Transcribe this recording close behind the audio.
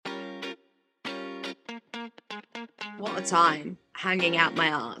What a time hanging out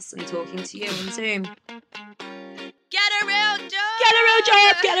my arse and talking to you on Zoom. Get a real job! Get a real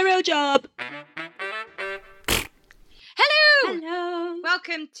job! Get a real job! Hello! Hello!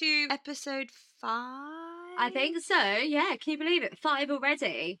 Welcome to episode 5. I think so, yeah. Can you believe it? 5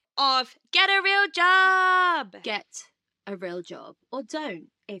 already. Of Get a Real Job! Get a real job. Or don't,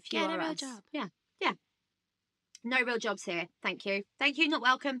 if you Get are a real us. job. Yeah. No real jobs here. Thank you. Thank you, not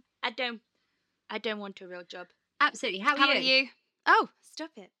welcome. I don't want a real job. Absolutely. How How are are you? Oh, stop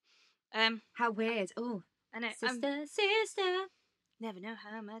it. How weird. Oh, I know. sister. Never know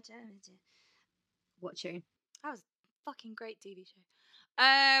how much I miss you. What tune? That was a fucking great TV show.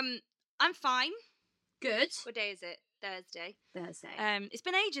 I'm fine. Good. What day is it? Thursday. Thursday. It's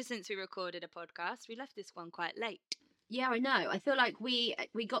been ages since we recorded a podcast. We left this one quite late. Yeah, I know. I feel like we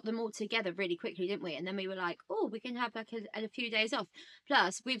got them all together really quickly, didn't we? And then we were like, oh, we can have like a few days off.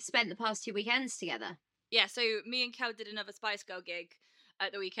 Plus, we've spent the past 2 weekends together. Yeah, so me and Kel did another Spice Girl gig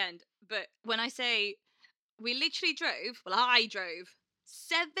at the weekend. But when I say we literally drove, well, I drove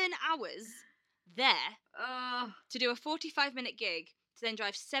 7 hours there to do a 45-minute gig to then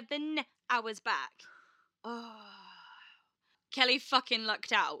drive 7 hours back. Oh. Kelly fucking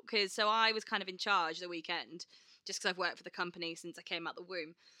lucked out because I was kind of in charge the weekend just because I've worked for the company since I came out the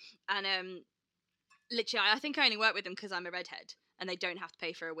womb. And literally, I think I only work with them because I'm a redhead and they don't have to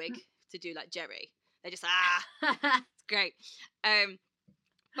pay for a wig to do like Jerry. They just, it's great.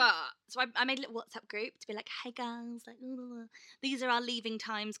 But so I made a little WhatsApp group to be like, hey guys, like, these are our leaving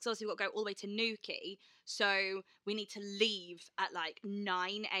times because obviously we've got to go all the way to Newquay. So we need to leave at like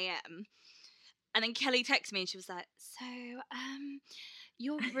 9 a.m. And then Kelly texted me and she was like, so,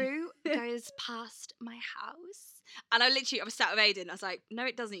 your route goes past my house. And I was sat with Aiden. I was like, no,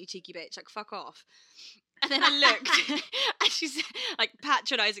 it doesn't, you cheeky bitch. Like, fuck off. And then I looked and she's like,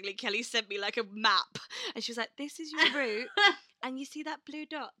 patronisingly, Kelly sent me like a map. And she was like, this is your route. And you see that blue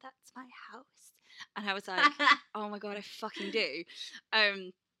dot? That's my house. And I was like, oh my God, I fucking do.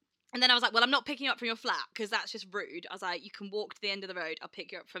 And then I was like, well, I'm not picking you up from your flat because that's just rude. I was like, you can walk to the end of the road. I'll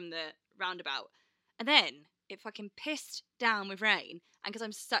pick you up from the roundabout. And then it fucking pissed down with rain. And because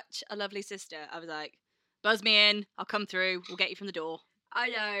I'm such a lovely sister, I was like, buzz me in. I'll come through. We'll get you from the door. I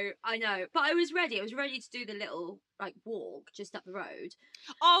know. But I was ready. I was ready to do the little like walk just up the road.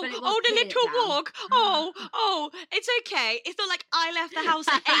 Oh, the little walk. Oh, it's okay. It's not like I left the house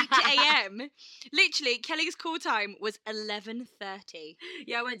at 8 a.m. Literally, Kelly's call time was 11:30.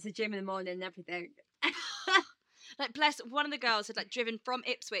 Yeah, I went to the gym in the morning and everything. Like, bless, one of the girls had like driven from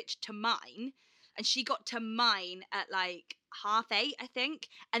Ipswich to mine. And she got to mine at like 8:30, I think.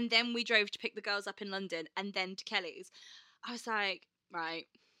 And then we drove to pick the girls up in London and then to Kelly's. I was like, right,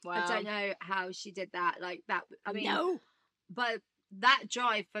 well. I don't know how she did that. Like that, I mean. No. But that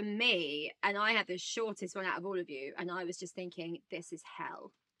drive for me, and I had the shortest one out of all of you, and I was just thinking, this is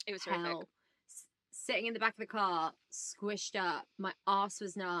hell. It was hell. horrific. Sitting in the back of the car, squished up, my arse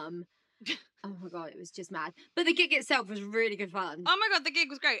was numb. Oh my God, it was just mad. But the gig itself was really good fun. Oh my God, the gig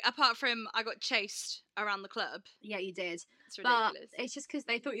was great. Apart from I got chased around the club. Yeah, you did. It's ridiculous. But it's just because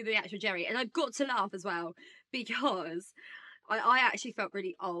they thought you were the actual Jerry. And I've got to laugh as well because I actually felt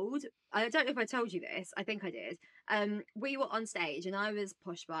really old. I don't know if I told you this. I think I did. We were on stage and I was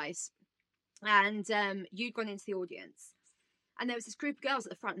Posh Spice. And you'd gone into the audience. And there was this group of girls at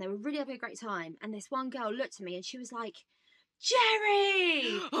the front and they were really having a great time. And this one girl looked at me and she was like,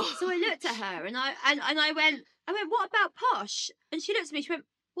 Jerry! So I looked at her and I went, what about Posh? And she looked at me, she went,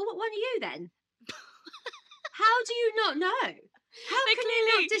 well, what one are you then? How do you not know? How can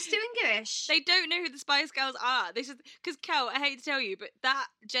you not distinguish? They don't know who the Spice Girls are. This is because Kel, I hate to tell you, but that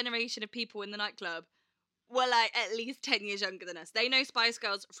generation of people in the nightclub were like at least 10 years younger than us. They know Spice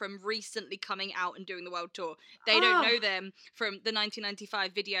Girls from recently coming out and doing the world tour. They don't know them from the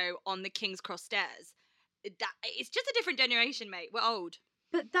 1995 video on the King's Cross stairs. It's just a different generation, mate. We're old.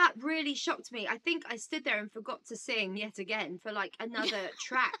 But that really shocked me. I think I stood there and forgot to sing yet again for like another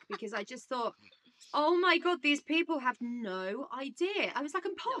track because I just thought, oh my God, these people have no idea. I was like,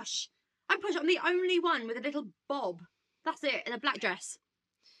 I'm posh. I'm posh. I'm the only one with a little bob. That's it, in a black dress.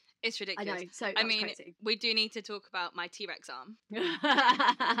 It's ridiculous. I know. So I mean, crazy. We do need to talk about my T-Rex arm.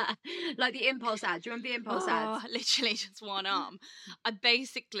 Like the Impulse ad. Do you remember the Impulse ads? Literally just one arm. I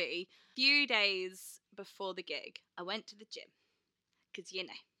basically, a few days before the gig, I went to the gym. Because, you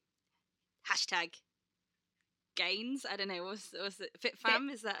know, hashtag gains. I don't know. What's it? Fit fam?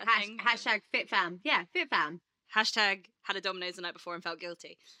 Is that a thing? Hashtag fit fam. Yeah, fit fam. Hashtag had a Domino's the night before and felt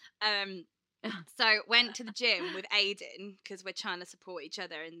guilty. So went to the gym with Aiden because we're trying to support each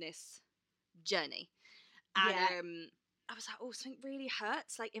other in this journey. And I was like, oh, something really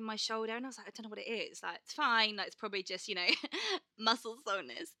hurts, like in my shoulder. And I was like, I don't know what it is. Like, it's fine. Like, it's probably just, muscle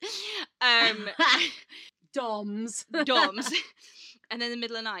soreness. Doms. Doms. And then in the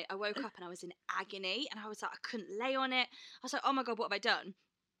middle of the night, I woke up and I was in agony, and I was like, I couldn't lay on it. I was like, oh my God, what have I done?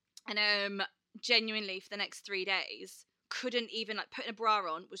 And genuinely for the next 3 days, couldn't even, like, putting a bra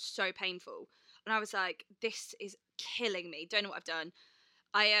on was so painful. And I was like, this is killing me. Don't know what I've done.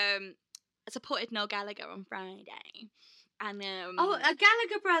 I supported Noel Gallagher on Friday. And oh, a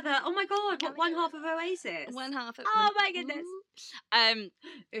Gallagher brother. Oh my God, what, one half of Oasis? One half of Oh my goodness. And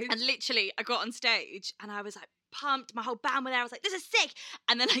literally I got on stage and I was like pumped. My whole band were there. I was like, this is sick.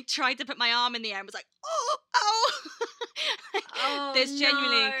 And then I tried to put my arm in the air and was like, oh. Oh,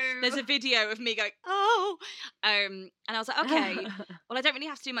 there's a video of me going, oh. And I was like, okay, well, I don't really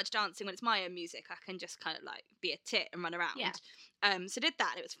have to do much dancing when it's my own music. I can just kind of like be a tit and run around. Yeah. So did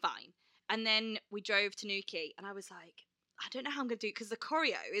that and it was fine. And then we drove to Newquay and I was like, I don't know how I'm going to do it because the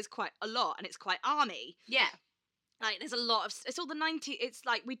choreo is quite a lot and it's quite army. Yeah. Like, there's a lot of, it's all the 90s, it's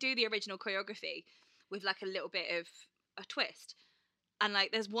like we do the original choreography with like a little bit of a twist. And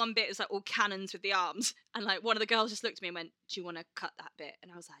like, there's one bit, it's like all cannons with the arms. And like, one of the girls just looked at me and went, do you want to cut that bit?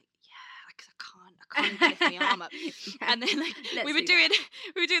 And I was like, yeah, because I can't lift my arm up. Yeah. And then like, we were doing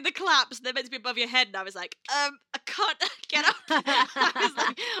the claps, they're meant to be above your head. And I was like, I can't get up. I was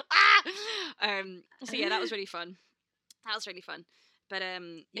like, ah! So yeah, that was really fun. But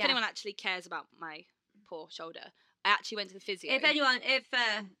if anyone actually cares about my poor shoulder, I actually went to the physio. If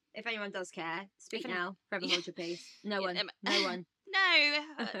anyone does care, speak now. Forever hold your peace. No one. No.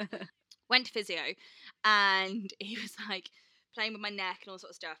 Went to physio, and he was like playing with my neck and all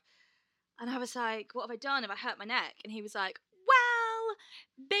sorts of stuff. And I was like, what have I done? Have I hurt my neck? And he was like, well,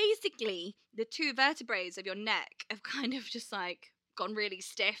 basically, the two vertebrae of your neck have kind of just like gone really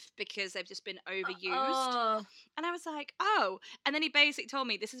stiff because they've just been overused. Oh. And I was like, oh. And then he basically told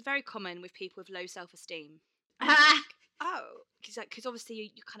me this is very common with people with low self-esteem. Oh, because obviously you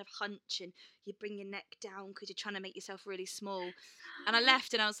kind of hunch and you bring your neck down because you're trying to make yourself really small. And I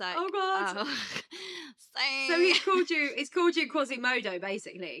left and I was like, oh God. Oh. So he's called you Quasimodo,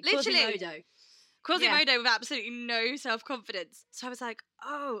 basically. Literally. Quasimodo with absolutely no self-confidence. So I was like,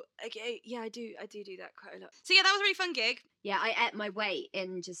 oh, okay, yeah, I do that quite a lot. So yeah, that was a really fun gig. Yeah, I ate my weight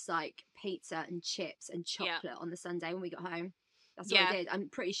in just like pizza and chips and chocolate on the Sunday when we got home. That's what I did. I'm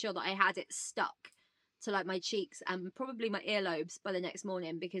pretty sure that I had it stuck to like my cheeks and probably my earlobes by the next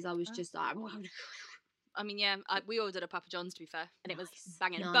morning because I was just like... I mean, yeah, we ordered a Papa John's, to be fair, and it was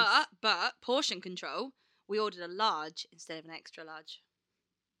banging. Nice. But portion control, we ordered a large instead of an extra large.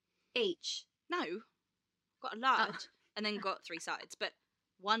 Each? No, got a large and then got 3 sides, but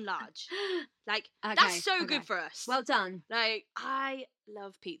one large. Like, that's so good for us. Well done. Like, I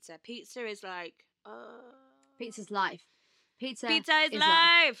love pizza. Pizza is like... Pizza's life. Pizza is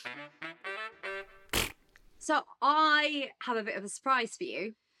life. So I have a bit of a surprise for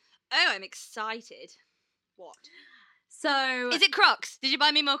you. Oh, I'm excited. What? So... Is it Crocs? Did you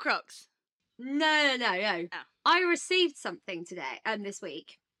buy me more Crocs? No. Oh. I received something today, this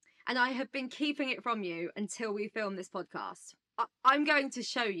week, and I have been keeping it from you until we film this podcast. I'm going to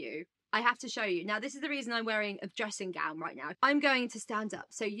show you. I have to show you. Now, this is the reason I'm wearing a dressing gown right now. I'm going to stand up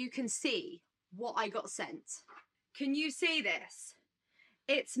so you can see what I got sent. Can you see this?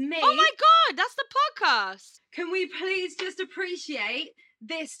 It's me. Oh my God, that's the podcast. Can we please just appreciate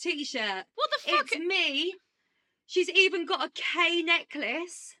this t-shirt? What the fuck? It's me. She's even got a K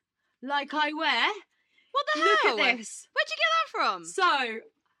necklace like I wear. What the hell? Look at this. Where'd you get that from? So,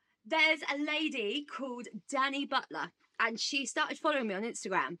 there's a lady called Danny Butler and she started following me on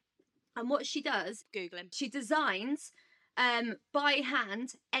Instagram. And what she does, Googling. She designs by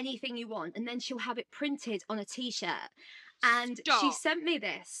hand anything you want and then she'll have it printed on a t-shirt. And she sent me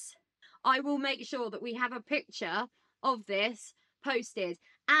this. I will make sure that we have a picture of this posted.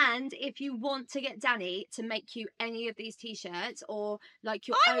 And if you want to get Danny to make you any of these t-shirts or like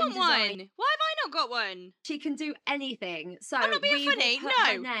your own design, one. Why have I not got one? She can do anything. So I'm not being funny. Will put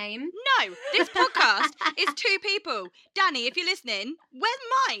her name. No, this podcast is 2 people. Danny, if you're listening, where's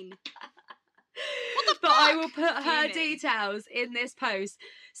mine? What the fuck? But I will put her details in this post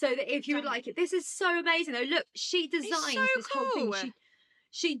so that if you would like it. This is so amazing though. Look, she designed this whole thing.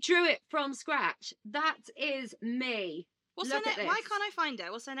 She drew it from scratch. That is me. What's her name? Why can't I find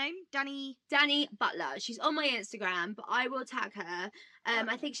her? What's her name? Danny Butler. She's on my Instagram, but I will tag her.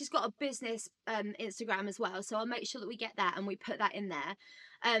 I think she's got a business Instagram as well, so I'll make sure that we get that and we put that in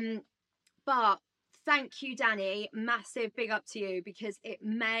there. But thank you, Danny. Massive big up to you because it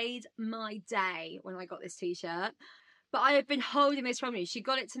made my day when I got this t-shirt. But I have been holding this from you. She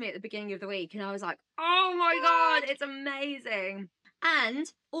got it to me at the beginning of the week, and I was like, oh my God, it's amazing.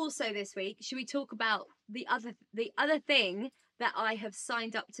 And also this week, should we talk about the other thing that I have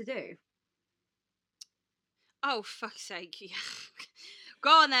signed up to do? Oh, fuck's sake. Go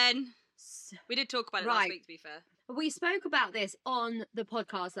on then. We did talk about it last week, to be fair. We spoke about this on the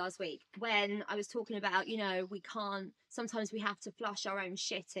podcast last week when I was talking about, sometimes we have to flush our own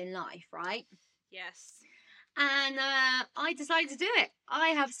shit in life, right? Yes. And I decided to do it. I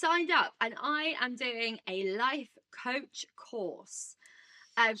have signed up and I am doing a life coach course.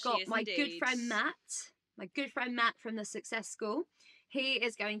 I've got my good friend Matt from the Success School. He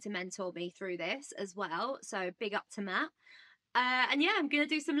is going to mentor me through this as well. So big up to Matt. And yeah, I'm going to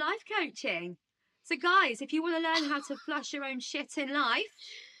do some life coaching. So guys, if you want to learn how to flush your own shit in life,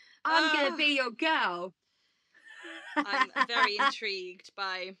 I'm going to be your girl. I'm very intrigued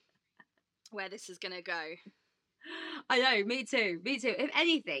by where this is going to go. I know, me too. If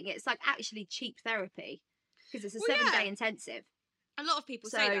anything, it's like actually cheap therapy because it's a 7-day intensive. A lot of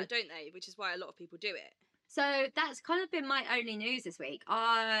people say that, don't they? Which is why a lot of people do it. So that's kind of been my only news this week.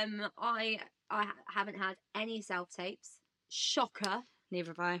 I haven't had any self-tapes. Shocker.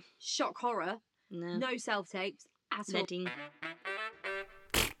 Neither have I. Shock horror. No self-tapes at all.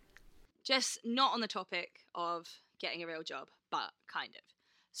 Just not on the topic of getting a real job, but kind of.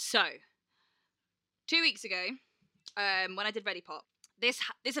 So, 2 weeks ago, when I did Ready Pop, this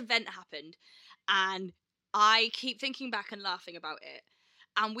event happened, and I keep thinking back and laughing about it.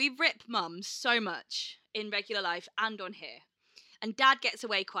 And we rip mum so much in regular life and on here. And dad gets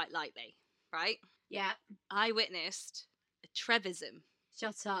away quite lightly, right? Yeah. I witnessed a Trevism.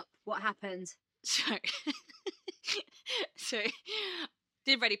 Shut up. What happened? So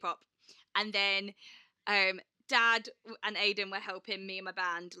did Ready Pop. And then dad and Aidan were helping me and my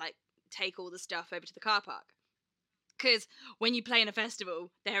band like take all the stuff over to the car park. Because when you play in a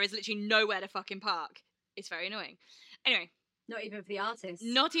festival, there is literally nowhere to fucking park. It's very annoying. Anyway. Not even for the artists.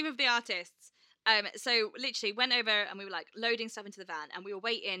 Not even for the artists. So literally went over and we were like loading stuff into the van and we were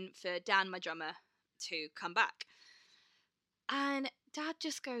waiting for Dan, my drummer, to come back. And dad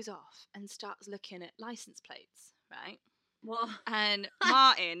just goes off and starts looking at license plates, right? What? And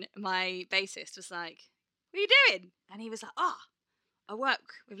Martin, my bassist, was like, what are you doing? And he was like, I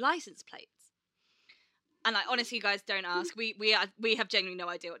work with license plates. And like, honestly, you guys, don't ask. We have genuinely no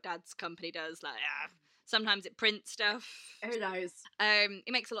idea what dad's company does. Like, sometimes it prints stuff. Who knows?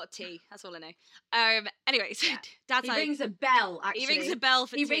 It makes a lot of tea. That's all I know. Anyway, so dad's he rings a bell, actually. He rings a bell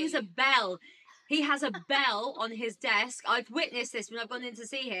for tea. He rings a bell. He has a bell on his desk. I've witnessed this when I've gone in to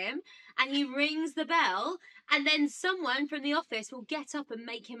see him. And he rings the bell. And then someone from the office will get up and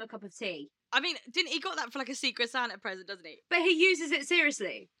make him a cup of tea. I mean, didn't he got that for like a Secret Santa present, doesn't he? But he uses it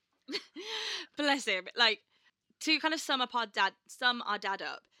seriously. Bless him. Like, to kind of sum our dad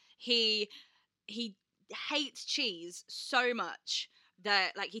up, he hates cheese so much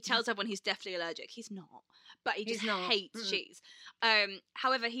that like he tells everyone he's definitely allergic. He's not. But he just hates cheese.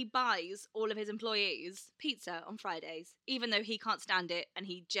 However, he buys all of his employees pizza on Fridays, even though he can't stand it, and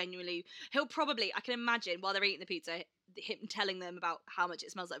he'll probably, I can imagine, while they're eating the pizza, him telling them about how much it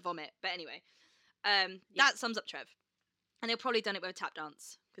smells like vomit. But anyway, that sums up Trev. And he'll probably done it with a tap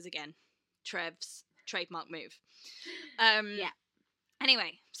dance, because again, Trev's trademark move.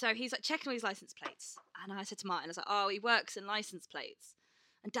 Anyway, so he's like checking all his license plates, and I said to Martin, I was like, oh, he works in license plates.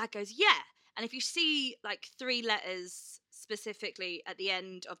 And dad goes, yeah. And if you see like 3 letters specifically at the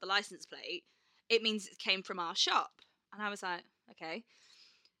end of the license plate, it means it came from our shop. And I was like, okay.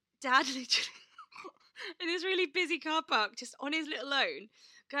 Dad literally in this really busy car park, just on his little own,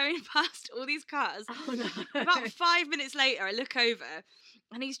 going past all these cars. Oh, no. About 5 minutes later, I look over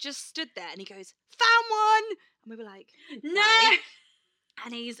and he's just stood there and he goes, found one. And we were like, no. Right.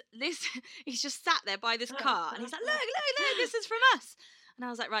 And he's just sat there by this car and he's like, look, this is from us. And I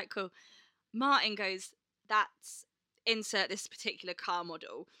was like, right, cool. Martin goes, that's insert this particular car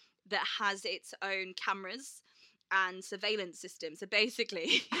model that has its own cameras and surveillance system. So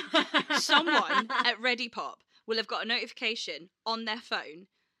basically, someone at Ready Pop will have got a notification on their phone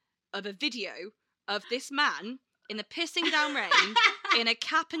of a video of this man in the pissing down rain in a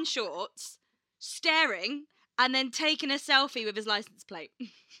cap and shorts, staring, and then taking a selfie with his license plate. No!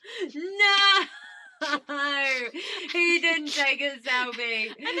 He didn't take a selfie.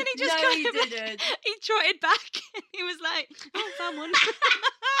 And then he just didn't. He trotted back and he was like, oh, someone.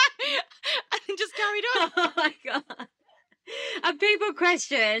 And then just carried on. Oh my God. And people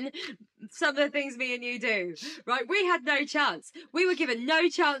question some of the things me and you do, right? We had no chance. We were given no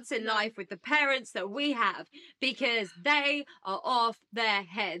chance in life with the parents that we have because they are off their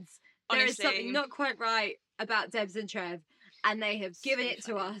heads. Honestly. There is something not quite right about Debs and Trev, and they have given it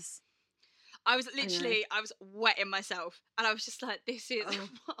funny. to us. I was wetting myself, and I was just like, this is,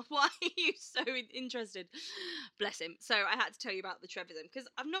 why are you so interested? Bless him. So I had to tell you about the Trevism, because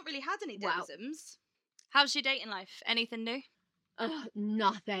I've not really had any Devisms. How's your dating life? Anything new?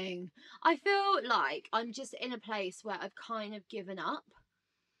 Nothing. I feel like I'm just in a place where I've kind of given up.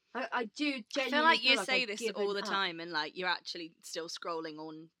 I do genuinely feel like you say I've this all the time, and like you're actually still scrolling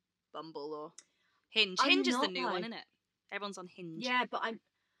on Bumble or Hinge. Hinge is the new one, isn't it? Everyone's on Hinge. Yeah, but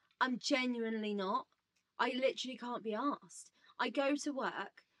I'm genuinely not. I literally can't be asked. I go to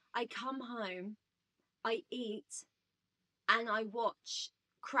work, I come home, I eat, and I watch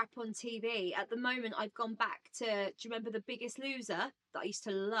crap on TV. At the moment, I've gone back to, do you remember The Biggest Loser that I used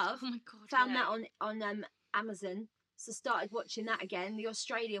to love? Oh my God. Found that on Amazon. So started watching that again, the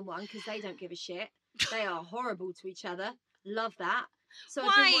Australian one, because they don't give a shit. They are horrible to each other. Love that. So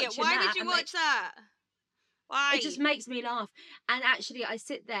why did you watch that? Why? It just makes me laugh. And actually, I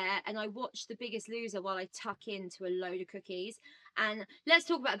sit there and I watch The Biggest Loser while I tuck into a load of cookies. And let's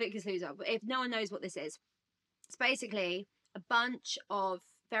talk about The Biggest Loser. If no one knows what this is, it's basically a bunch of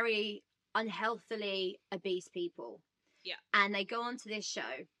very unhealthily obese people. Yeah. And they go onto this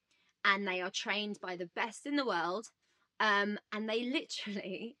show and they are trained by the best in the world. And they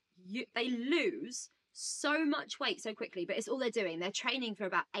literally, they lose so much weight so quickly, but it's all they're doing. They're training for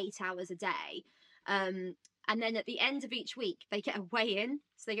about 8 hours a day. And then at the end of each week, they get a weigh-in.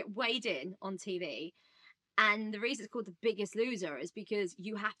 So they get weighed in on TV. And the reason it's called The Biggest Loser is because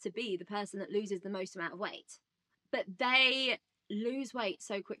you have to be the person that loses the most amount of weight. But they lose weight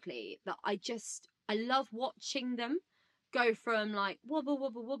so quickly that I love watching them go from like wobble,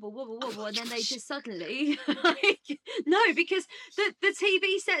 wobble, wobble, wobble, wobble, and then they just suddenly no, because the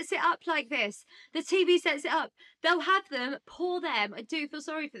TV sets it up like this. The TV sets it up. They'll have them, poor them. I do feel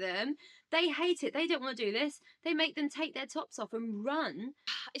sorry for them. They hate it. They don't want to do this. They make them take their tops off and run.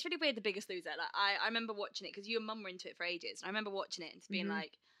 It's really weird, The Biggest Loser. Like I remember watching it because you and Mum were into it for ages. And I remember watching it and being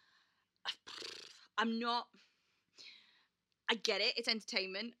like, I get it. It's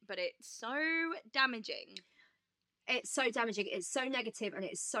entertainment, but it's so damaging. It's so damaging. It's so negative, and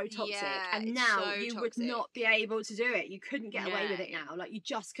it's so toxic. Yeah, and now you would not be able to do it. You couldn't get away with it now. Like you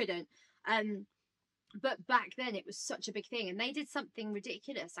just couldn't. But back then it was such a big thing, and they did something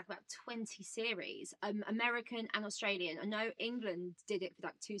ridiculous, like about 20 series, American and Australian. I know England did it for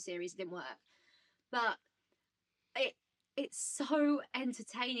like 2 series, it didn't work, but it's so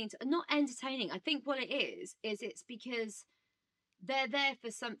entertaining. Not entertaining. I think what it is it's because they're there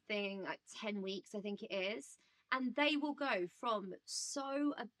for something like 10 weeks, I think it is, and they will go from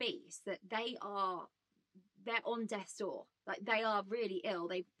so obese that they're on death's door. Like they are really ill.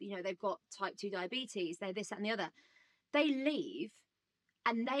 They've got type 2 diabetes. They're this, that, and the other. They leave,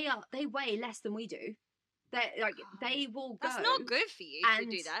 and they weigh less than we do. They will go. That's not good for you to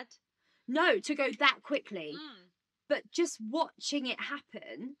do that. No, to go that quickly. But just watching it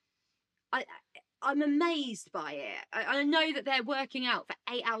happen, I'm amazed by it. I know that they're working out for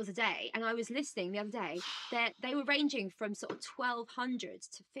 8 hours a day, and I was listening the other day. They were ranging from sort of 1,200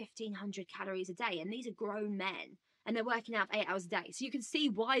 to 1,500 calories a day, and these are grown men, and they're working out for 8 hours a day. So you can see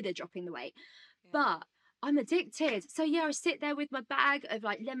why they're dropping the weight. Yeah. But I'm addicted. So yeah, I sit there with my bag of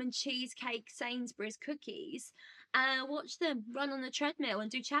like lemon cheesecake Sainsbury's cookies, and I watch them run on the treadmill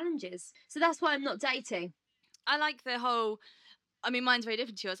and do challenges. So that's why I'm not dating. I like the whole. I mean, mine's very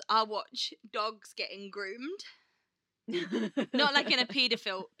different to yours. I watch dogs getting groomed. Not like in a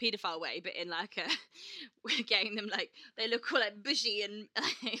paedophile way, but in like we're getting them like, they look all like bushy and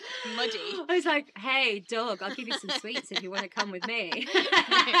like, muddy. I was like, hey, dog, I'll give you some sweets if you want to come with me.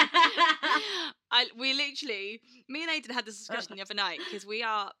 Me and Aidan had this discussion the other night because we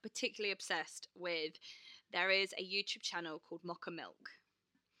are particularly obsessed with, there is a YouTube channel called Mocha Milk.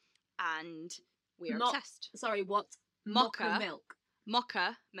 And we are obsessed. Sorry, what? Mocha Milk.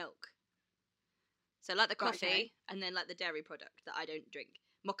 Mocha Milk. So like the coffee and then like the dairy product that I don't drink.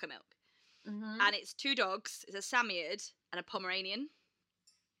 Mocha Milk. Mm-hmm. And it's 2 dogs. It's a Samoyed and a Pomeranian.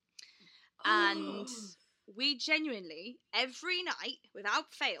 And we genuinely, every night,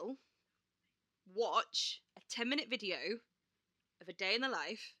 without fail, watch a 10-minute video of a day in the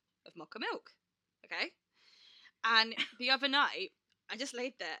life of Mocha Milk. Okay? And the other night, I just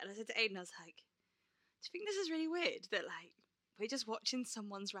laid there and I said to Aidan, I was like, do you think this is really weird that like we're just watching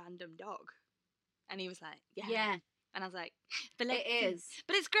someone's random dog? And he was like, yeah. And I was like, but it is.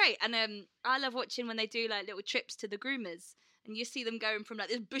 But it's great. And I love watching when they do like little trips to the groomers and you see them going from like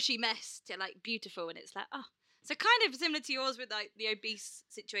this bushy mess to like beautiful, and it's like, oh. So kind of similar to yours with like the obese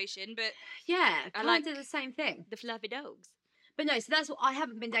situation, but yeah, kind of the same thing. The fluffy dogs. But no, so that's what I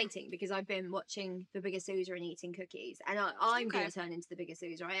haven't been dating because I've been watching The Biggest Loser and eating cookies, and I'm going to turn into the biggest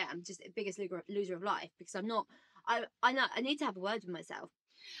loser. I am just the biggest loser of life because I'm not. I know I need to have a word with myself.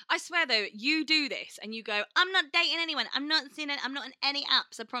 I swear though, you do this and you go, I'm not dating anyone. I'm not seeing it. I'm not on any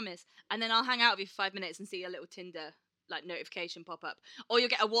apps. I promise. And then I'll hang out with you for 5 minutes and see a little Tinder like notification pop up, or you'll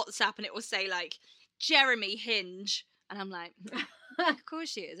get a WhatsApp and it will say like Jeremy Hinge, and I'm like, of course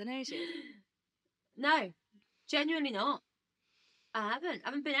she is. I know she is. No, genuinely not. I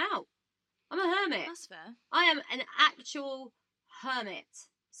haven't been out. I'm a hermit. That's fair. I am an actual hermit.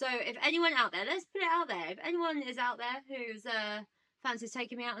 So if anyone out there, let's put it out there. If anyone is out there who's fancies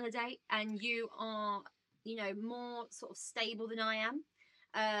taking me out on a date, and you are, more sort of stable than I am,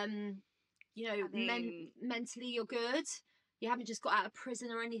 mentally you're good. You haven't just got out of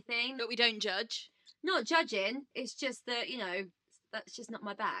prison or anything. But we don't judge. Not judging. It's just that that's just not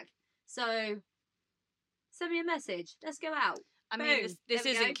my bag. So send me a message. Let's go out. I mean, this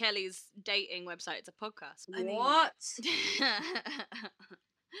isn't Kelly's dating website. It's a podcast. What?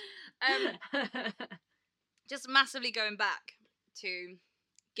 Just massively going back to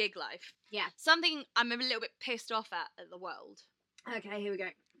gig life. Yeah. Something I'm a little bit pissed off at the world. Okay, here we go.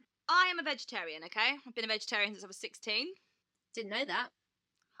 I am a vegetarian, okay? I've been a vegetarian since I was 16. Didn't know that.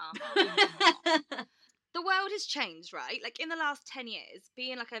 The world has changed, right? Like in the last 10 years,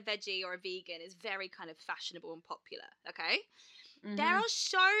 being like a veggie or a vegan is very kind of fashionable and popular, okay? Mm-hmm. There are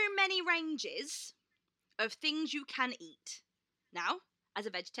so many ranges of things you can eat now as a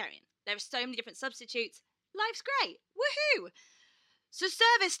vegetarian. There are so many different substitutes. Life's great. Woohoo! So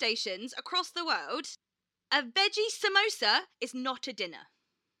service stations across the world, a veggie samosa is not a dinner.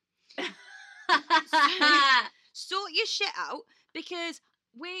 So, sort your shit out, because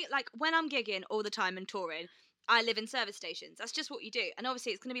when I'm gigging all the time and touring, I live in service stations. That's just what you do. And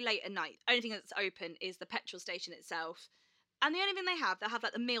obviously it's going to be late at night. Only thing that's open is the petrol station itself. And the only thing they'll have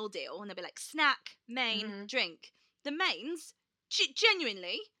like the meal deal, and they'll be like snack, main, drink. The mains,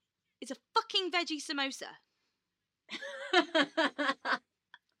 genuinely, is a fucking veggie samosa.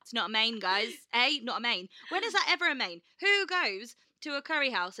 It's not a main, guys. Not a main. When is that ever a main? Who goes to a curry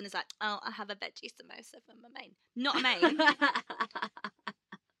house and is like, oh, I have a veggie samosa for my main? Not a main.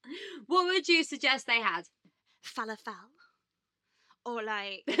 What would you suggest they had? Falafel. Or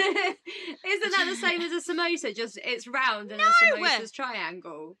like... Isn't that the same as a samosa? Just it's round and a samosa's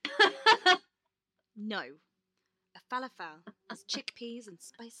triangle. No. A falafel has chickpeas and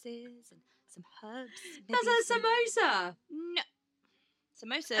spices and some herbs. That's a samosa. No.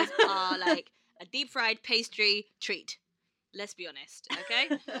 Samosas are like a deep fried pastry treat. Let's be honest, okay?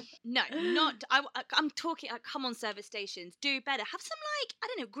 No, not... I'm talking... come on, service stations. Do better. Have some, like, I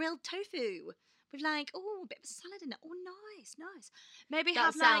don't know, grilled tofu. With, like, a bit of salad in it. Oh, nice. Maybe that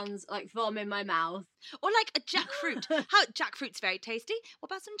have, sounds like vom in my mouth. Or, like, a jackfruit. Jackfruit's very tasty. What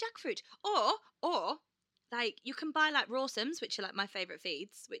about some jackfruit? Or, like, you can buy, like, Rawsums, which are, like, my favourite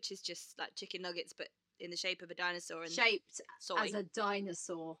feeds, which is just, like, chicken nuggets, but in the shape of a dinosaur. And shaped soy. As a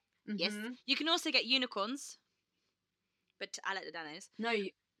dinosaur. Mm-hmm. Yes. You can also get unicorns. But I like the dinos. No,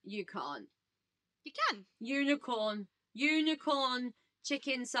 you can't. You can. Unicorn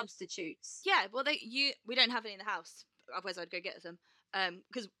chicken substitutes. Yeah, well, we don't have any in the house. Otherwise, I'd go get them.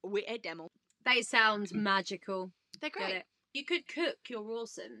 Because we're a demo. They sound magical. They're great. You could cook your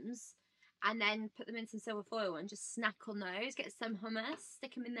Rawsums and then put them in some silver foil and just snack on those. Get some hummus,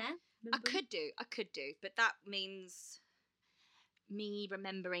 stick them in there. I could do, but that means me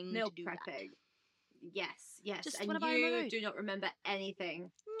remembering meal to do prepping. That. Yes. Just and you do not remember anything.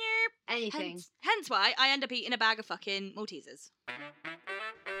 Nope. Anything. Hence why I end up eating a bag of fucking Maltesers.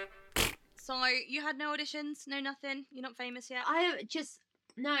 So you had no auditions, no nothing. You're not famous yet.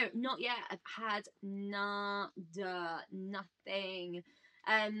 No, not yet. I've had nothing.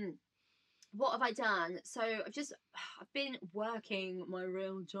 What have I done? So I've been working my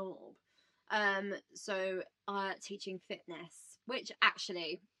real job. So teaching fitness, which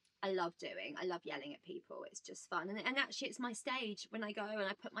actually I love doing. I love yelling at people. It's just fun. And actually it's my stage when I go and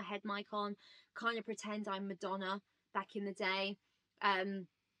I put my head mic on, kind of pretend I'm Madonna back in the day, and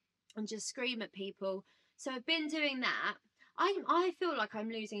just scream at people. So I've been doing that. I feel like I'm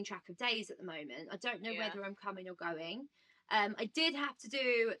losing track of days at the moment. I don't know whether I'm coming or going. I did have to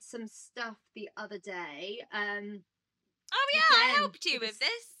do some stuff the other day. I helped you with this.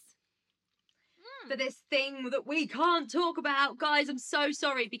 For this thing that we can't talk about. Guys, I'm so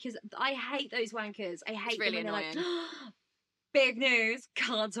sorry because I hate those wankers. I hate really them when annoying. they're like, big news.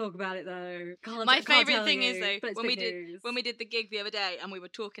 Can't talk about it though. My favourite thing is though, when we did the gig the other day and we were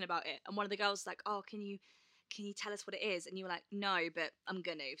talking about it, and one of the girls was like, oh, can you tell us what it is? And you were like, no, but I'm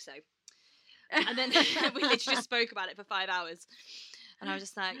gonna, so And then we literally just spoke about it for 5 hours. And I was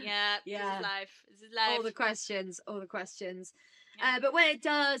just like, yeah, this is life. This is life. All the questions. Yeah. But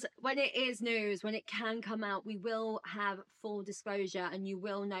when it is news, when it can come out, we will have full disclosure and you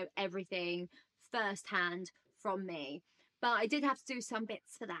will know everything firsthand from me. But I did have to do some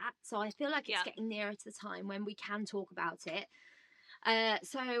bits for that. So I feel like it's getting nearer to the time when we can talk about it.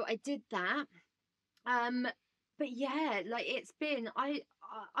 So I did that. But yeah, like it's been,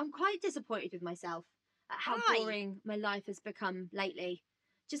 I'm quite disappointed with myself at how boring my life has become lately.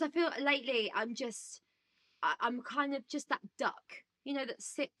 Just I feel lately I'm kind of just that duck, you know, that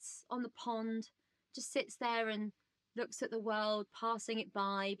sits on the pond, just sits there and looks at the world, passing it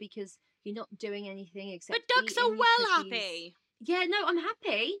by because you're not doing anything except. But ducks are well happy. Yeah, no, I'm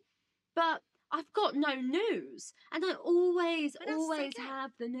happy, but I've got no news, and I always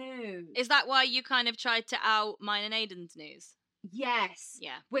have the news. Is that why you kind of tried to out mine and Aiden's news? Yes.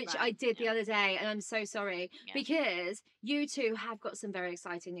 Yeah. Which I did the other day, and I'm so sorry because you two have got some very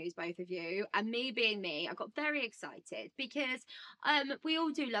exciting news, both of you, and me being me, I got very excited because we all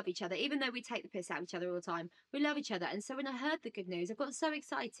do love each other, even though we take the piss out of each other all the time. We love each other, and so when I heard the good news, I got so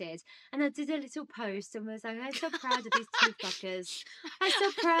excited, and I did a little post and was like, I'm so proud of these two fuckers. I'm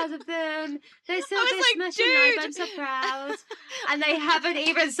so proud of them. They're so smashing life. I'm so proud, and they haven't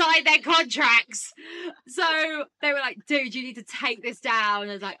even signed their contracts. So they were like, dude, you need to take this down.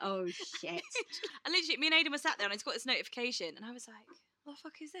 I was like, oh shit. And literally, me and Aidan were sat there and I just got this notification and I was like, what the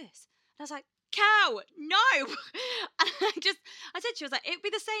fuck is this? And I was like, cow, no. And I said she was like, it'd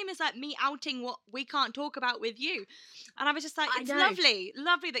be the same as like me outing what we can't talk about with you. And I was just like, it's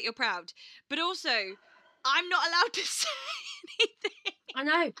lovely that you're proud. But also, I'm not allowed to say anything. I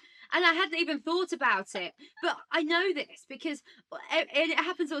know. And I hadn't even thought about it. But I know this because it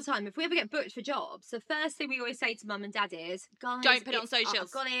happens all the time. If we ever get booked for jobs, the first thing we always say to mum and dad is, guys, don't put it on socials.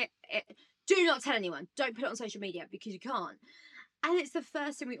 I've got it. Do not tell anyone. Don't put it on social media because you can't. And it's the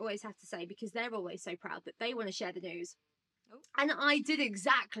first thing we always have to say because they're always so proud that they want to share the news. Oh. And I did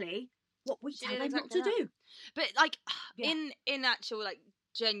exactly what we tell them not to do. But like in actual like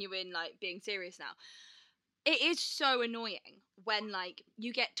genuine like being serious now, it is so annoying when like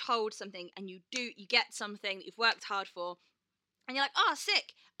you get told something and you get something that you've worked hard for and you're like, oh,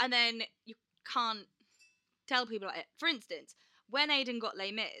 sick, and then you can't tell people about it. For instance, when Aidan got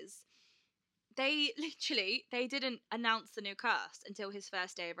Les Mis, they didn't announce the new cast until his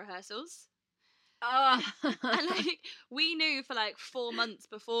first day of rehearsals. And like we knew for like 4 months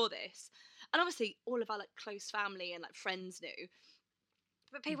before this, and obviously all of our like close family and like friends knew.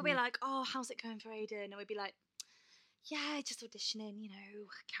 But people would be like, oh, how's it going for Aidan? And we'd be like, yeah, just auditioning, you know,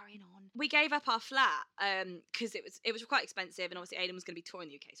 carrying on. We gave up our flat because it was quite expensive, and obviously Aidan was going to be touring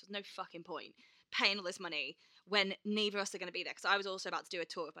the UK, so there's no fucking point paying all this money when neither of us are going to be there, because I was also about to do a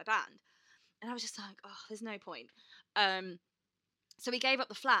tour with my band. And I was just like, oh, there's no point. So we gave up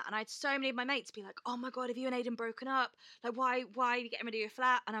the flat, and I had so many of my mates be like, oh my God, have you and Aidan broken up? Like, why are you getting rid of your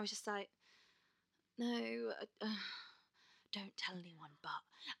flat? And I was just like, no, don't tell anyone, but.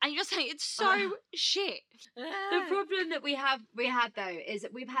 And you're just saying it's so shit. The problem that we had though is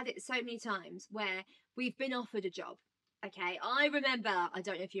that we've had it so many times where we've been offered a job. Okay, I don't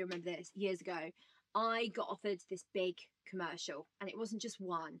know if you remember this, years ago, I got offered this big commercial, and it wasn't just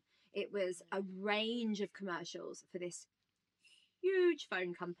one. It was a range of commercials for this huge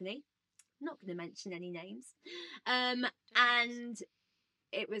phone company. I'm not going to mention any names. And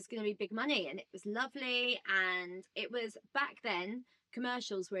it was going to be big money, and it was lovely. And it was, back then,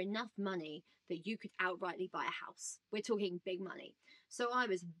 commercials were enough money that you could outrightly buy a house. We're talking big money. So I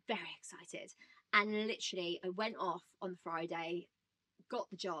was very excited. And literally, I went off on Friday, got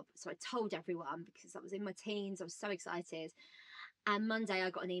the job. So I told everyone because I was in my teens. I was so excited. And Monday, I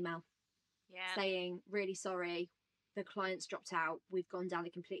got an email saying, really sorry, the client's dropped out. We've gone down a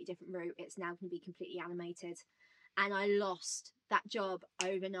completely different route. It's now going to be completely animated. And I lost that job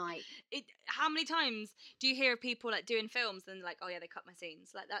overnight. How many times do you hear of people like doing films and like, oh yeah, they cut my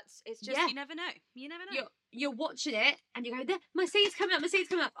scenes? Like it's just, you never know. You never know. You're watching it and you go, there, my scene's coming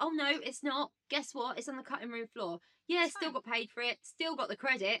up. Oh no, it's not. Guess what? It's on the cutting room floor. Yeah, still got paid for it, still got the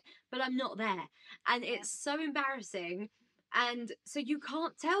credit, but I'm not there. And it's so embarrassing. And so you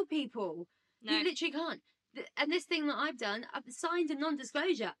can't tell people. No. You literally can't. And this thing that I've done, I've signed a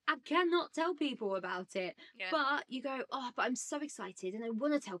non-disclosure. I cannot tell people about it. Yeah. But you go, oh, but I'm so excited and I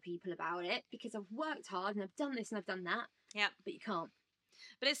want to tell people about it because I've worked hard and I've done this and I've done that. Yeah. But you can't.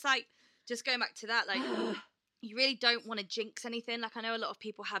 But it's like, just going back to that, like, you really don't want to jinx anything. Like, I know a lot of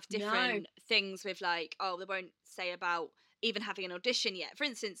people have different things with like, oh, they won't say about even having an audition yet. For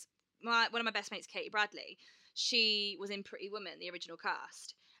instance, one of my best mates, Katie Bradley, she was in Pretty Woman, the original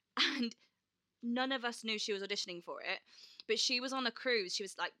cast. And none of us knew she was auditioning for it, but she was on a cruise. She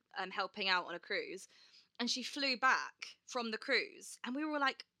was like helping out on a cruise, and she flew back from the cruise, and we were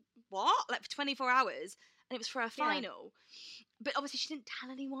like, what? Like for 24 hours, and it was for her final. But obviously she didn't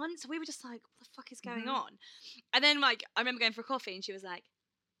tell anyone, so we were just like, what the fuck is going on? And then like I remember going for a coffee, and she was like,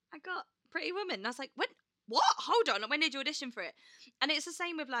 I got Pretty Woman. And I was like, what? Hold on, when did you audition for it? And it's the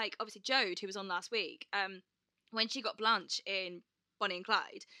same with like obviously Jode, who was on last week. When she got Blanche in Bonnie and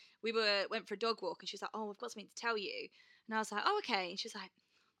Clyde, we went for a dog walk, and she was like, oh, I've got something to tell you. And I was like, oh, okay. And she was like,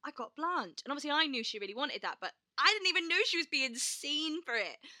 I got Blanche. And obviously I knew she really wanted that, but I didn't even know she was being seen for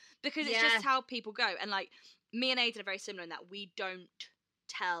it, because it's just how people go. And like me and Aidan are very similar in that we don't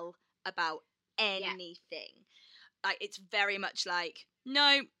tell about anything. Like it's very much like,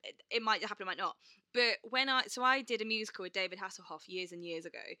 no, it might happen, it might not. But I did a musical with David Hasselhoff years and years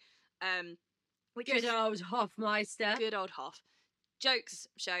ago. Which good old Hoffmeister. Good old Hoff. Jokes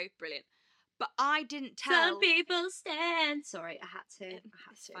show, brilliant. But I didn't tell. Some people stand. Sorry, I had to.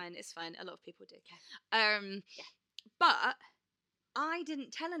 It's fine. A lot of people do. Okay. But I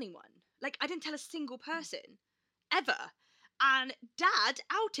didn't tell anyone. Like, I didn't tell a single person ever. And Dad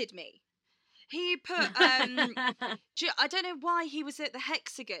outed me. He put, I don't know why he was at the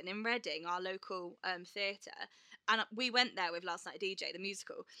Hexagon in Reading, our local theatre. And we went there with Last Night a DJ, the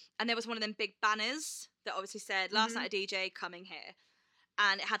musical. And there was one of them big banners that obviously said, Last Night a DJ, coming here.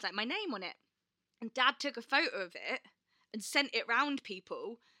 And it had like my name on it. And Dad took a photo of it and sent it round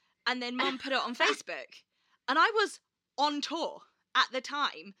people. And then Mum put it on Facebook. And I was on tour at the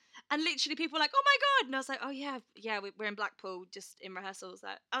time. And literally people were like, oh my God. And I was like, oh yeah, we're in Blackpool just in rehearsals.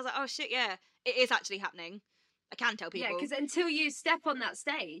 I was like, oh shit, yeah, it is actually happening. I can tell people. Yeah, because until you step on that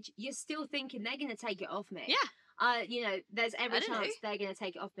stage, you're still thinking they're going to take it off me. Yeah. There's every chance they're going to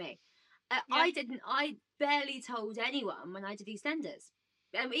take it off me. I barely told anyone when I did EastEnders.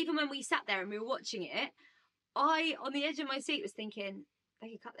 Even when we sat there and we were watching it, I, on the edge of my seat, was thinking, they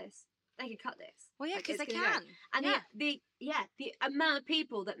could cut this. They could cut this. Well, yeah, because they can. And the amount of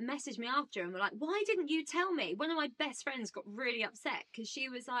people that messaged me after and were like, why didn't you tell me? One of my best friends got really upset because she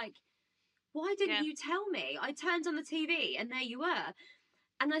was like, why didn't you tell me? I turned on the TV and there you were.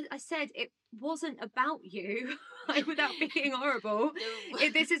 And I said, it wasn't about you, without being horrible.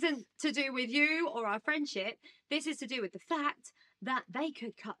 This isn't to do with you or our friendship. This is to do with the fact that they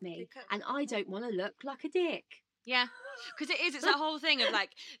could cut me and I don't want to look like a dick. Yeah, because it's that whole thing of like,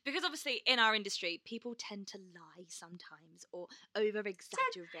 because obviously in our industry, people tend to lie sometimes or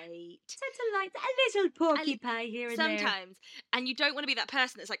over-exaggerate. Tend to like a little porky pie here and there. Sometimes. And you don't want to be that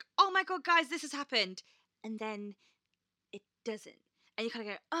person that's like, oh my God, guys, this has happened. And then it doesn't. And you kind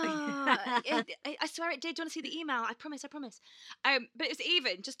of go, oh, I swear it did. Do you want to see the email? I promise. But it was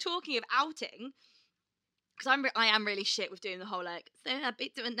even just talking of outing, because I am really shit with doing the whole like, so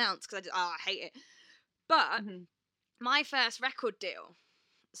happy to announce, because I hate it. But my first record deal,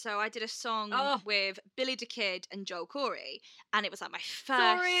 so I did a song with Billy the Kid and Joel Corey, and it was like my first.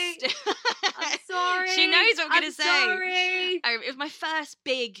 Sorry. I'm sorry. She knows what I'm going to say. Sorry. It was my first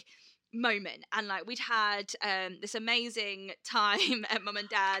big moment, and like we'd had this amazing time at Mum and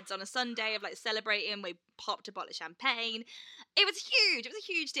Dad's on a Sunday of like celebrating. We popped a bottle of champagne. It was huge. It was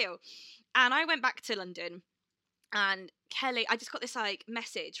a huge deal. And I went back to London, and Kelly, I just got this like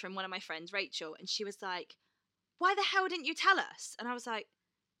message from one of my friends, Rachel, and she was like, why the hell didn't you tell us? And I was like,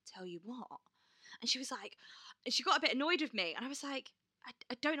 tell you what? And she was like, and she got a bit annoyed with me, and I was like,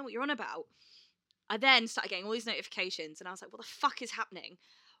 I don't know what you're on about. I then started getting all these notifications, and I was like, what the fuck is happening?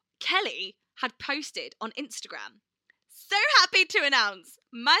 Kelly had posted on Instagram, so happy to announce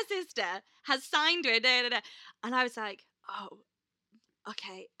my sister has signed with and I was like, oh,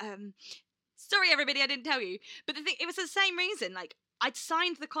 okay, sorry everybody, I didn't tell you. But the thing, it was the same reason. Like, I'd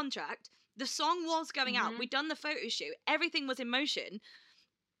signed the contract, the song was going out, we'd done the photo shoot, everything was in motion,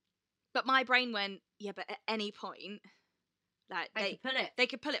 but my brain went, yeah, but at any point, like they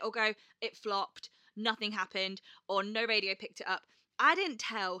could pull it or go, it flopped, nothing happened, or no radio picked it up. I didn't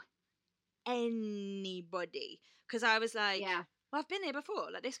tell anybody, because I was like, well, I've been here before,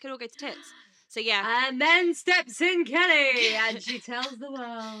 like this could all go to tits. So yeah. And then steps in Kelly and she tells the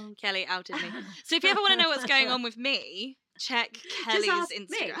world. Kelly outed me. So if you ever want to know what's going on with me, check Kelly's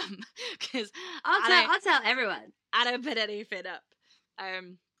Instagram, because I'll tell everyone. I don't put anything up.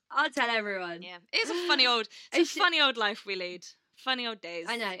 I'll tell everyone. Yeah, it's a funny old life we lead. Funny old days.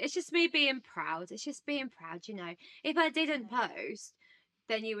 I know. It's just me being proud. It's just being proud, you know. If I didn't post,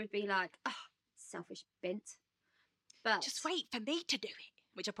 then you would be like, oh, selfish bint. But just wait for me to do it,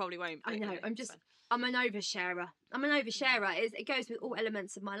 which I probably won't. I know. I'm an oversharer. It goes with all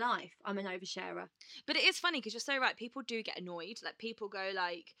elements of my life. I'm an oversharer. But it is funny because you're so right. People do get annoyed. Like, people go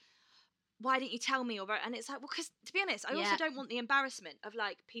like, why didn't you tell me? And it's like, well, because to be honest, I also don't want the embarrassment of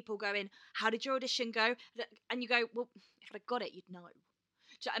like people going, how did your audition go? And you go, well, if I got it, you'd know. Do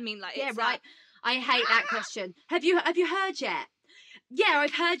you know what I mean? Like, yeah, right. I hate that question. Have you heard yet? Yeah,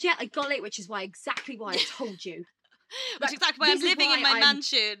 I've heard yet. I got it, which is exactly why I told you. Which is exactly why I'm living in my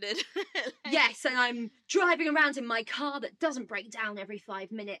mansion. Yes, and I'm driving around in my car that doesn't break down every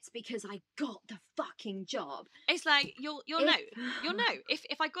 5 minutes because I got the fucking job. It's like, you'll know. You'll know.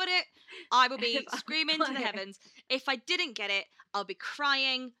 If I got it, I will be screaming to the heavens. If I didn't get it, I'll be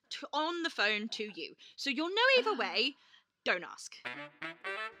crying on the phone to you. So you'll know either way. Don't ask.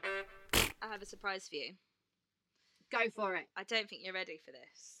 I have a surprise for you. Go for it. I don't think you're ready for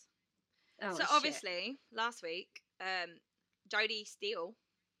this. Oh, so obviously, last week, Jodie Steele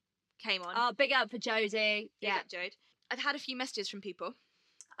came on. Oh, big up for Jodie. Big up, Jode. I've had a few messages from people,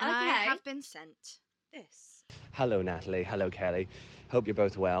 and Okay. I have been sent this. Hello, Natalie. Hello, Kelly. Hope you're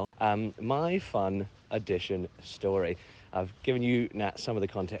both well. My fun audition story. I've given you, Nat, some of the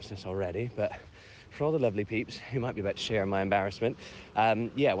context of this already, but for all the lovely peeps who might be about to share my embarrassment,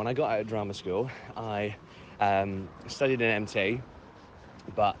 when I got out of drama school, I studied an MT,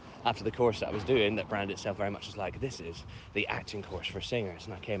 but after the course that I was doing, that branded itself very much as like, this is the acting course for singers,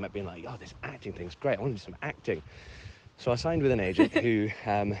 and I came up being like, oh, this acting thing's great, I want to do some acting. So I signed with an agent who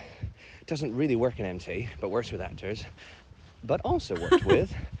doesn't really work in MT, but works with actors, but also worked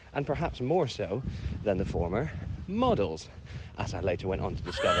with, and perhaps more so than the former, models, as I later went on to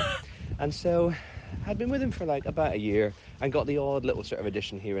discover. And so I'd been with him for like about a year and got the odd little sort of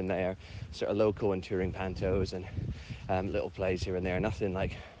audition here and there, sort of local and touring pantos and little plays here and there, nothing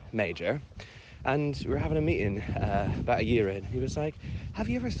like major. And we were having a meeting about a year in. He was like, have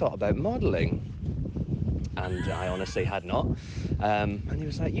you ever thought about modelling? And I honestly had not. And he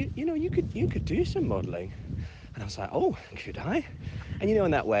was like, you know, you could do some modelling. And I was like, oh, could I? And you know,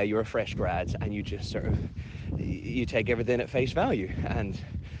 in that way, you're a fresh grad and you just sort of, you take everything at face value. And,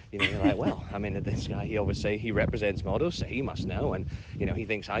 you know, you're like, well, I mean, this guy, he represents models, so he must know. And, you know, he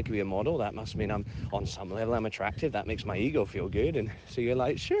thinks I could be a model. That must mean I'm, on some level, I'm attractive. That makes my ego feel good. And so you're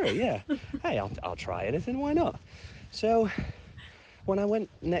like, sure, yeah. Hey, I'll try anything. Why not? So when I went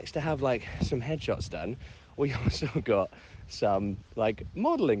next to have, like, some headshots done, we also got some, like,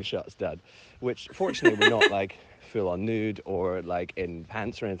 modelling shots done, which fortunately were not, like, full-on nude or, like, in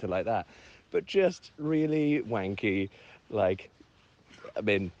pants or anything like that, but just really wanky, like, I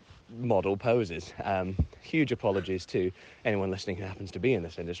mean, model poses. Huge apologies to anyone listening who happens to be in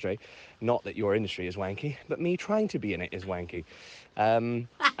this industry. Not that your industry is wanky, but me trying to be in it is wanky. And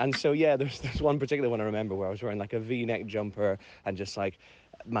so, yeah, there's one particular one I remember where I was wearing, like, a V-neck jumper and just, like,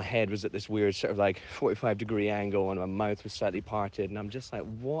 my head was at this weird sort of like 45-degree angle and my mouth was slightly parted, and I'm just like,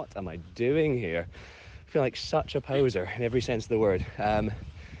 what am I doing here? I feel like such a poser in every sense of the word. So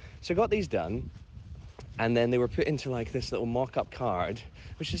I got these done, and then they were put into like this little mock-up card,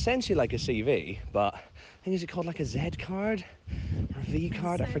 which is essentially like a CV, but I think, is it called like a Z card or a V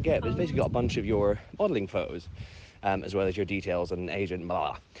card? I forget, but it's basically got a bunch of your modelling photos, as well as your details and agent,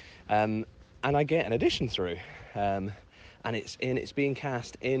 blah. And I get an audition through. And it's being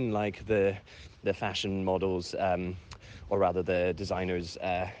cast in like the fashion models, or rather the designer's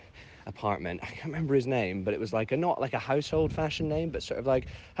apartment. I can't remember his name, but it was like not like a household fashion name, but sort of like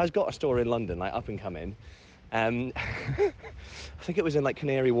has got a store in London, like up and coming. I think it was in like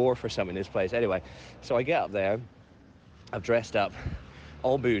Canary Wharf or something, this place. Anyway, so I get up there, I've dressed up,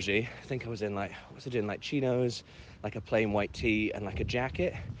 all bougie. I think I was in like, what was I doing? Like chinos, like a plain white tee and like a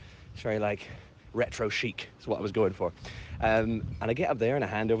jacket. It's very like retro chic is what I was going for. And I get up there and I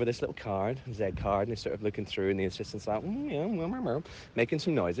hand over this little card, Z card, and they're sort of looking through, and the assistant's like, making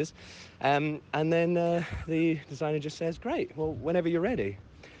some noises. And then the designer just says, great, well, whenever you're ready.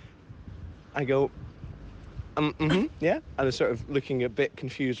 I go, yeah? And I'm sort of looking a bit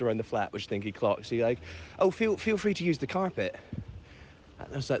confused around the flat, which I think he clocks. He's like, oh, feel free to use the carpet.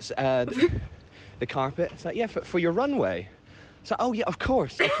 And so that's the carpet. It's like, yeah, for your runway. So, oh yeah, of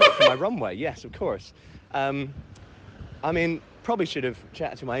course, for my runway, yes, of course. I mean, probably should have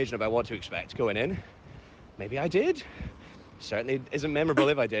chatted to my agent about what to expect going in. Maybe I did. Certainly isn't memorable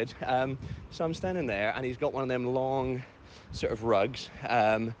if I did. So I'm standing there, and he's got one of them long sort of rugs,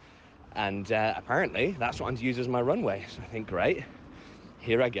 and apparently that's what I'm to use as my runway. So I think, great,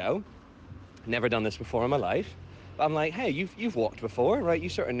 here I go. Never done this before in my life. But I'm like, hey, you've walked before, right? You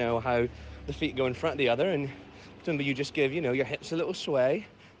sort of know how the feet go in front of the other, and presumably you just give, you know, your hips a little sway,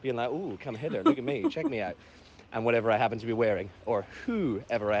 being like, ooh, come hither, look at me, check me out. And whatever I happen to be wearing, or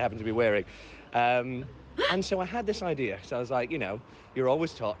whoever I happen to be wearing. And so I had this idea. So I was like, you know, you're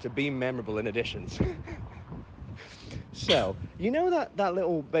always taught to be memorable in auditions. So, you know that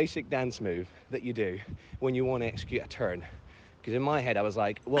little basic dance move that you do when you want to execute a turn? Because in my head, I was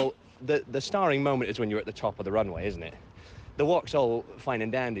like, well, the starring moment is when you're at the top of the runway, isn't it? The walk's all fine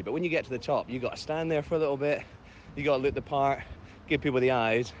and dandy, but when you get to the top, you got to stand there for a little bit, you got to look the part, give people the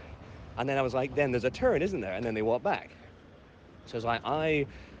eyes, and then I was like, then there's a turn, isn't there? And then they walk back. So I was like, I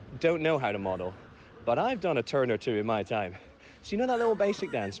don't know how to model, but I've done a turn or two in my time. So you know that little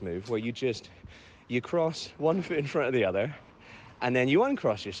basic dance move where you cross one foot in front of the other, and then you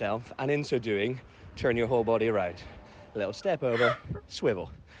uncross yourself, and in so doing, turn your whole body around. A little step over, swivel.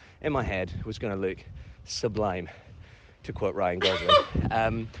 In my head, was going to look sublime, to quote Ryan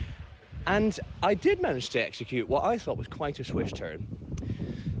Gosling. And I did manage to execute what I thought was quite a swift turn.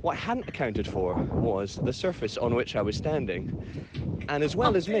 What I hadn't accounted for was the surface on which I was standing. And as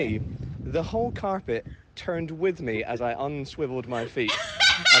well as me, the whole carpet turned with me as I unswiveled my feet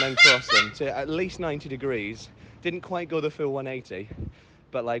and uncrossed them to at least 90 degrees. Didn't quite go the full 180,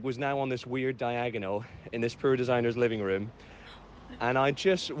 but like was now on this weird diagonal in this poor designer's living room. And I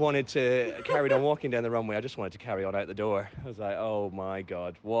just wanted to carry on walking down the runway. I just wanted to carry on out the door. I was like, oh my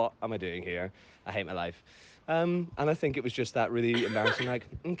God, what am I doing here? I hate my life. And I think it was just that really embarrassing, like,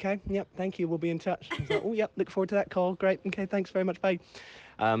 okay, yep, thank you, we'll be in touch. I was like, oh, yep, look forward to that call. Great, okay, thanks very much, bye.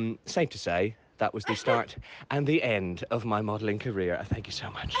 Safe to say, that was the start and the end of my modelling career. Thank you so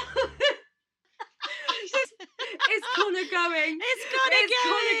much. It's Connor going. It's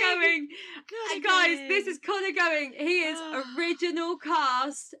Connor going. And guys, this is Connor going. He is original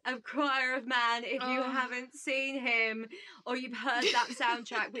cast of Crier of Man. If you haven't seen him or you've heard that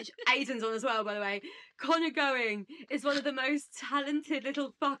soundtrack, which Aidan's on as well, by the way, Connor Going is one of the most talented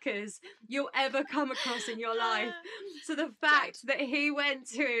little fuckers you'll ever come across in your life. So the fact that he went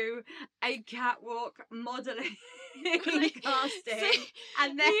to a catwalk modelling casting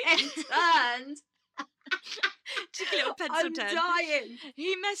and then turned... Took a little pencil I'm turn. dying.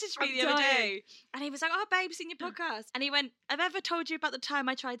 He messaged me the other day and he was like, oh, babe, seen your podcast. And he went, have I ever told you about the time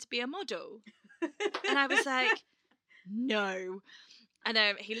I tried to be a model? And I was like, no. And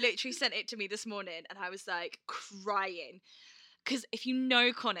he literally sent it to me this morning and I was like crying. Because if you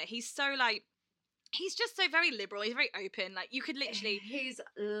know Connor, he's so like, he's just so very liberal. He's very open. Like you could literally... He's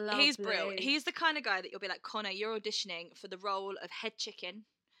lovely. He's brilliant. He's the kind of guy that you'll be like, Connor, you're auditioning for the role of head chicken.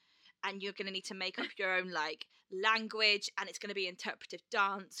 And you're going to need to make up your own, like, language, and it's going to be interpretive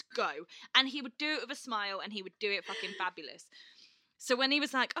dance, go. And he would do it with a smile, and he would do it fucking fabulous. So when he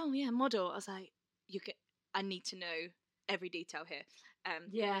was like, oh, yeah, model, I was like, I need to know every detail here.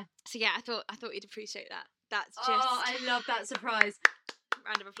 Yeah. So, yeah, I thought you'd appreciate that. That's just... Oh, I love that surprise.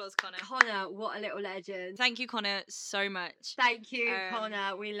 Round of applause, Connor. Connor, what a little legend. Thank you, Connor, so much. Thank you,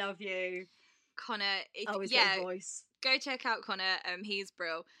 Connor. We love you. Connor, always got a voice. Go check out Connor. He's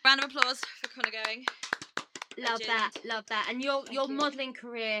brill. Round of applause for Connor Going. Love that. And your modelling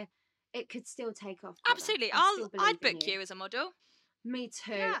career, it could still take off. Brother. Absolutely. I'd book you as a model. Me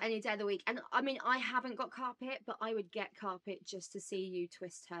too. Yeah. Any day of the week. And I mean, I haven't got carpet, but I would get carpet just to see you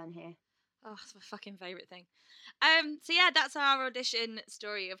twist turn here. Oh, it's my fucking favourite thing. So yeah, that's our audition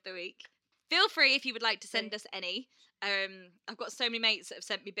story of the week. Feel free if you would like to send us any. I've got so many mates that have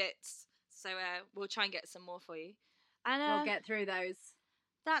sent me bits, so we'll try and get some more for you. And we'll get through those.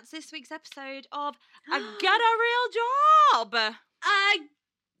 That's this week's episode of I Got a Real Job.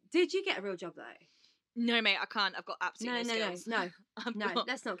 Did you get a real job though? No, mate, I can't. I've got absolutely no skills. No.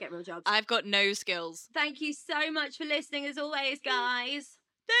 Let's not get real jobs. I've got no skills. Thank you so much for listening, as always, guys.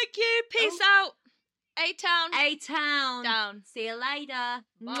 Thank you. Peace out. A-Town. A-Town. Down. See you later.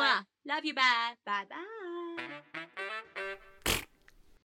 Bye. Mwah. Love you. Bye. Bye. Bye.